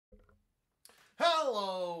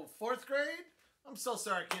Hello, fourth grade. I'm so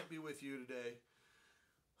sorry I can't be with you today.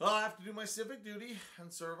 I have to do my civic duty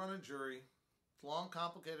and serve on a jury. It's a long,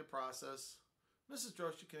 complicated process. Mrs.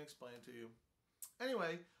 Droshi can explain it to you.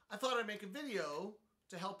 Anyway, I thought I'd make a video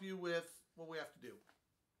to help you with what we have to do.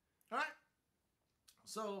 All right?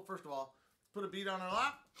 So, first of all, let's put a beat on our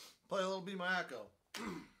lap, play a little Be My Echo.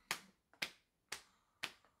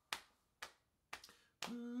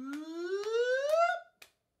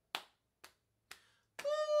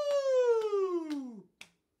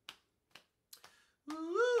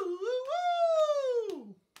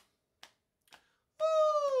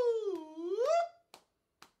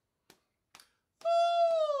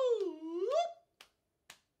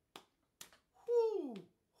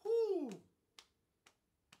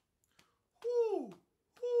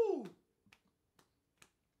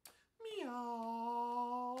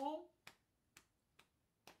 Meow.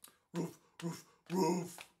 Roof, roof,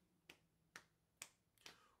 roof.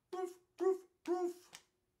 Roof, roof, roof.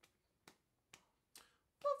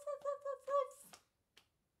 Roof, roof, roof, roof, roof.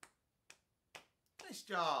 Nice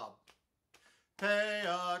job. Pay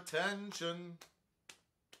attention.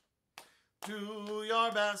 Do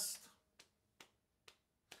your best.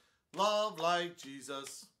 Love like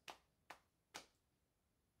Jesus.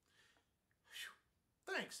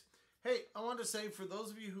 Thanks. Hey, I wanted to say for those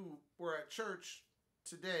of you who were at church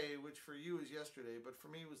today, which for you is yesterday, but for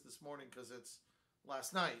me was this morning because it's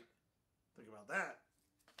last night. Think about that.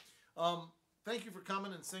 Thank you for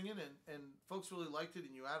coming and singing, and folks really liked it,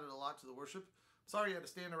 and you added a lot to the worship. Sorry you had to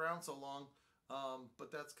stand around so long,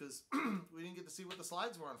 but that's because we didn't get to see what the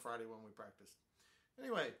slides were on Friday when we practiced.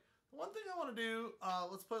 Anyway, the one thing I want to do,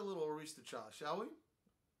 let's play a little Aristacha, shall we?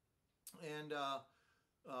 And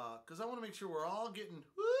because I want to make sure we're all getting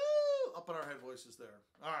woo up in our head voices there.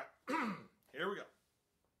 All right, here we go.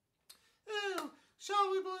 Oh,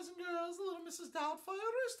 shall we, boys and girls? Little Mrs. Doubtfire,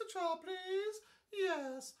 Aristacha, please.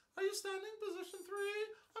 Yes. Are you standing position 3?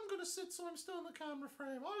 I'm going to sit so I'm still in the camera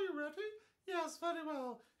frame. Are you ready? Yes, very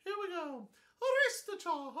well. Here we go.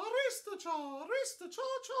 Aristacha, Aristacha,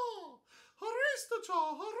 Aristacha-cha.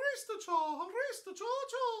 Aristacha, Aristacha,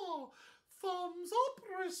 Aristacha-cha. Thumbs up,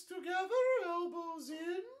 wrists together, elbows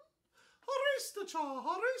in. Aristacha,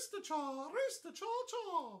 Aristacha,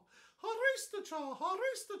 Aristacha-cha. Aristacha,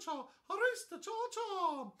 Aristacha,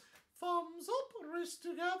 Aristacha-cha. Thumbs up, wrists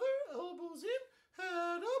together, elbows in,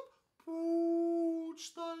 head up,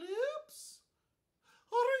 pooch the lips.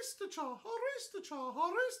 Aristacha, Aristacha,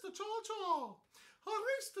 Aristacha-cha.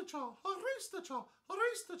 Aristacha, Aristacha,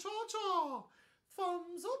 Aristacha-cha.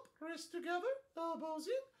 Thumbs up, wrists together, elbows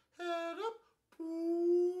in, head up,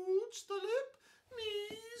 pooch the lip,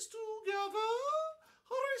 knees together.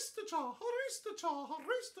 Aristacha, Aristacha,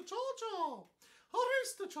 Aristacha-cha.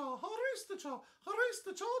 Aristacha, Aristacha,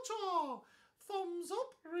 Aristacha-cha. Thumbs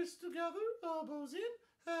up, wrists together, elbows in,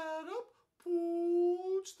 head up,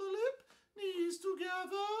 pooch the lip, knees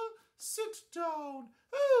together, sit down.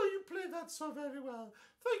 Oh, you played that so very well.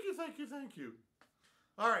 Thank you, thank you, thank you.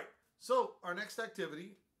 All right, so our next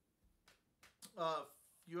activity,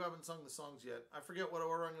 you haven't sung the songs yet. I forget what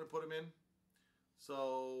order I'm going to put them in.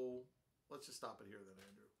 So let's just stop it here then,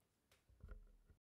 Andrew.